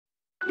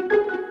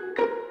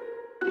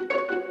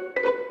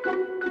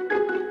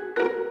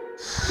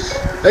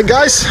Hey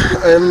Guys,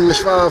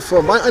 ich war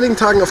vor einigen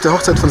Tagen auf der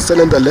Hochzeit von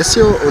Stella und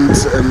Alessio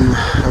und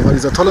da war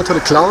dieser tolle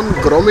Clown,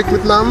 Gromic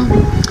mit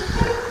Namen.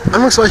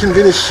 Anfangs war ich ein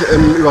wenig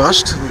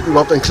überrascht,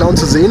 überhaupt einen Clown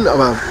zu sehen,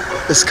 aber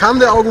es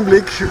kam der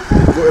Augenblick,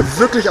 wo er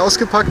wirklich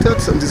ausgepackt hat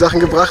und die Sachen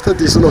gebracht hat,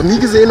 die ich so noch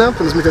nie gesehen habe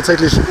und es mich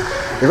tatsächlich,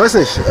 ich weiß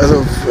nicht,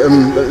 also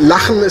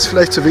Lachen ist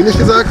vielleicht zu wenig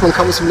gesagt, man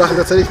kam aus dem Lachen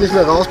tatsächlich nicht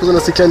mehr raus,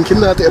 besonders die kleinen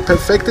Kinder hatte er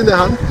perfekt in der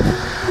Hand.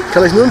 Ich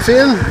kann euch nur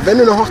empfehlen, wenn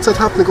ihr eine Hochzeit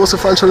habt, eine große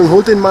Veranstaltung,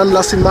 holt den Mann,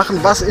 lasst ihn machen,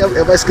 was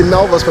er weiß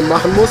genau, was man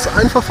machen muss.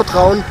 Einfach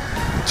vertrauen.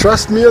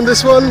 Trust me on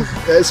this one.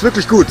 Er ist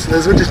wirklich gut. Und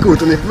ich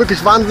habe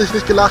wirklich wahnsinnig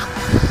nicht gelacht.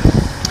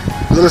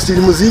 Besonders die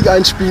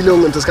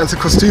Musikeinspielung und das ganze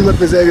Kostüm hat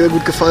mir sehr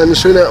gut gefallen. Eine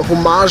schöne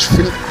Hommage,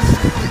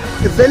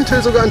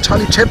 eventuell sogar an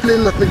Charlie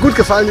Chaplin. Hat mir gut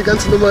gefallen, die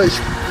ganze Nummer. Ich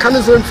kann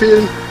es nur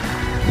empfehlen.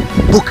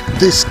 Book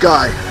this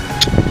guy.